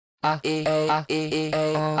Wants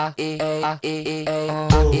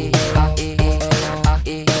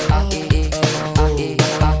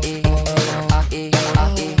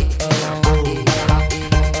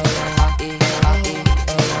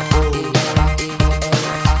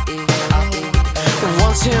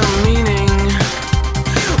him meaning,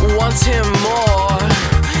 wants him more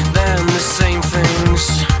than the same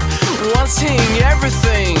things, wanting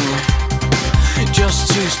everything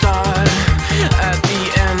just to start at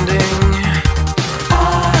the ending. I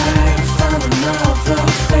found another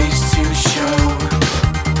face to show,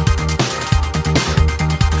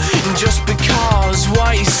 just because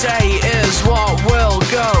what you say is what will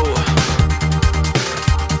go.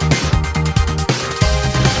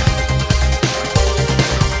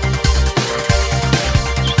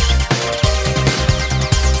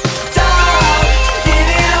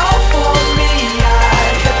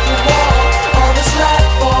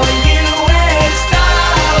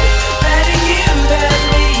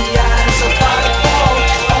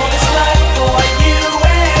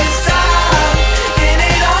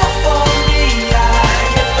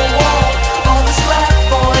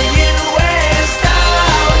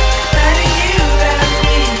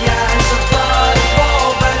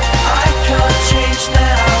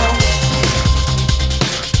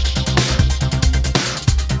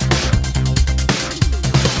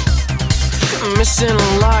 Missing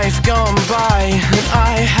a life gone by that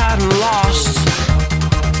I hadn't lost.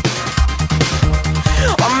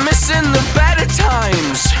 I'm missing the better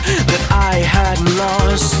times that I hadn't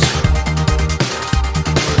lost.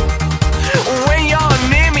 When you're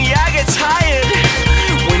near me I get tired.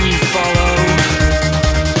 When you follow,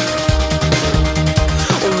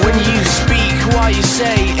 when you speak, what you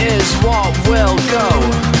say is what will go.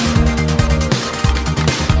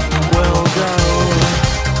 Will go.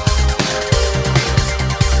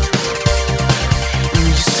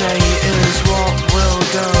 Say is what will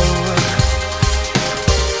go.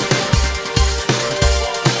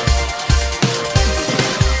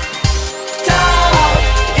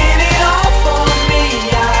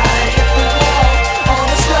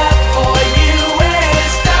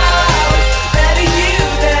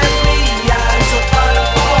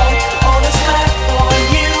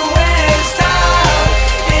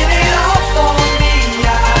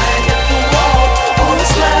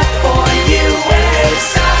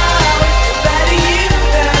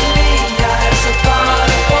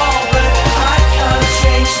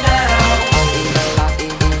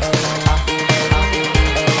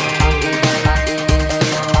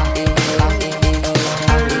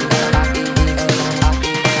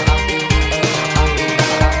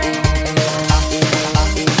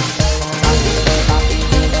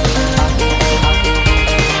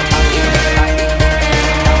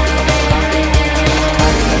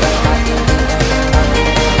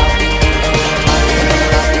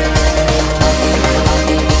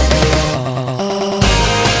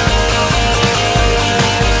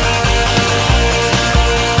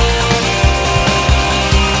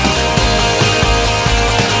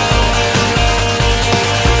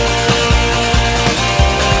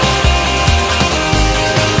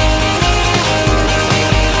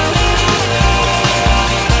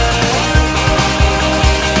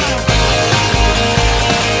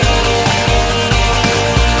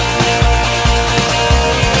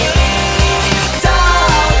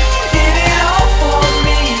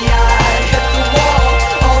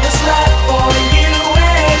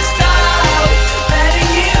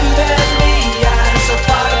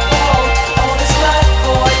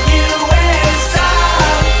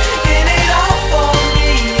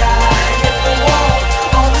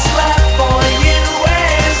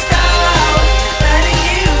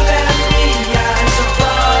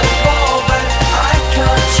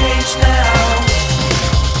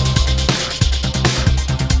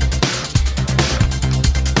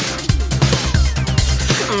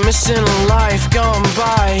 Missing a life gone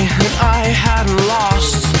by that I hadn't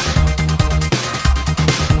lost.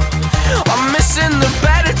 I'm missing the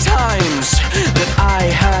better times that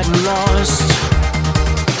I hadn't lost.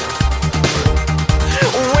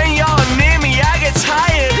 When you're near me I get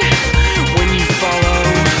tired. When you follow,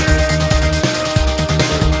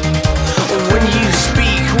 when you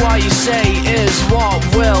speak, what you say is what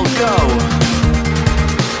will go.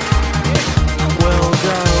 Will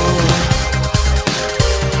go.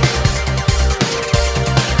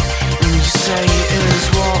 Say is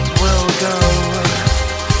what will go.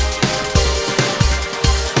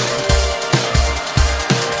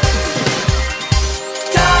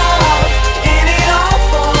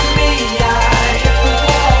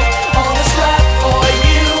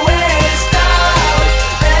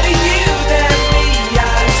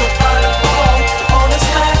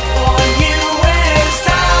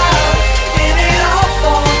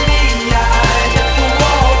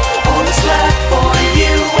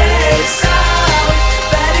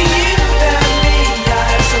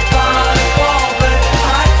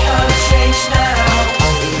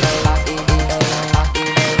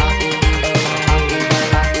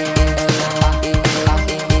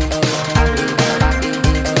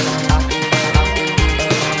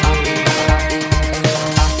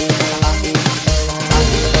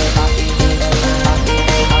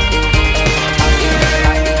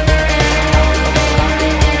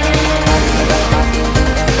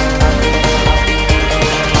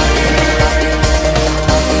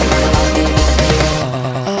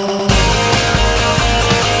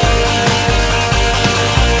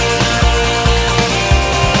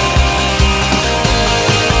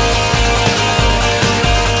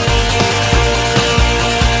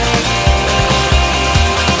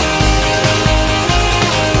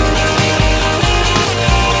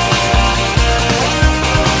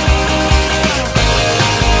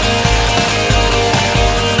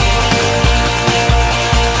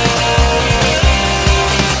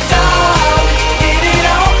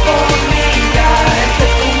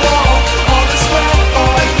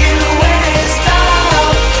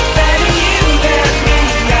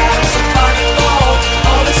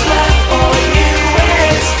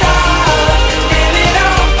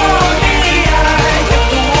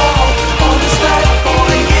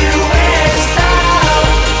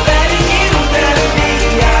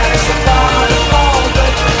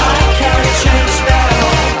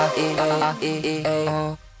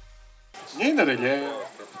 Ņina Riļejeva.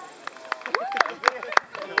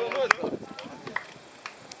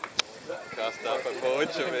 Kas tā par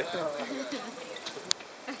buču bija?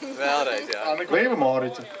 Vēlreiz, jā. Līva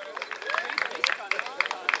Morica.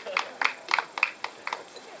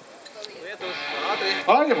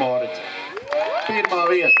 Aija Morica. Pirmā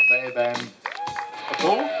vieta, beidēm. A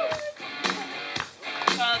tu?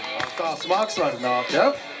 Tā smags var nākt, ja?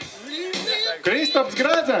 Kristaps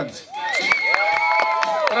Gredzens.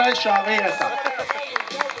 Trešā vieta.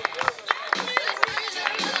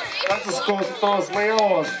 Tas tos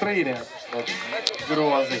lielos trīniekus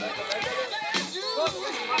groziņi.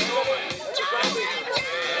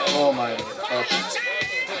 Nomainīt.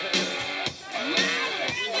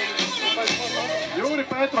 Juris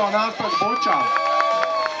Petrovs nāk pēc bučām.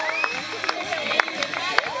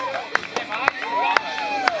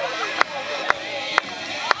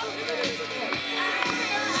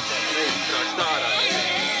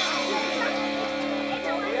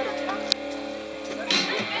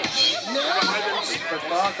 Pēc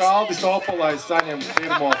tā, ka Aldis Opolais saņem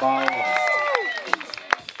pirmo balvu.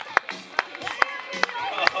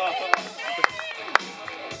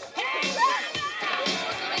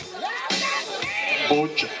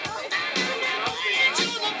 Buča.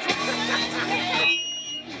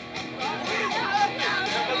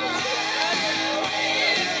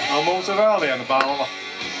 Nu, mums ir vēl viena balva,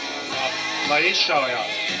 lai izšaujās.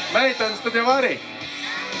 Meitenes tad jau arī.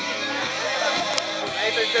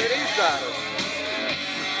 Meitenes jau ir izdzērusi.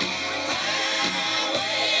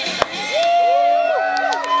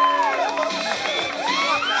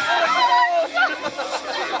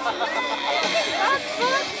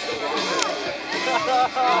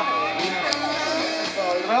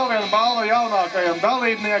 Ir vēl viena balva jaunākajam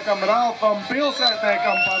dalībniekam, Ralfam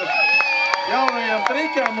pilsētniekam par jaunajiem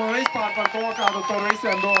trikiem un vispār par to, kādu tur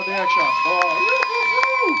visiem dod iekšā.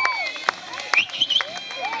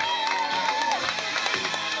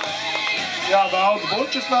 Jā, daudz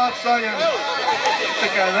bučus nāk saņemt,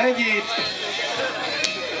 tikai neģīpsti.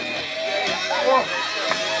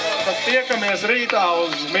 Tad tiekamies rītā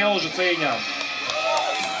uz milžu cīņām.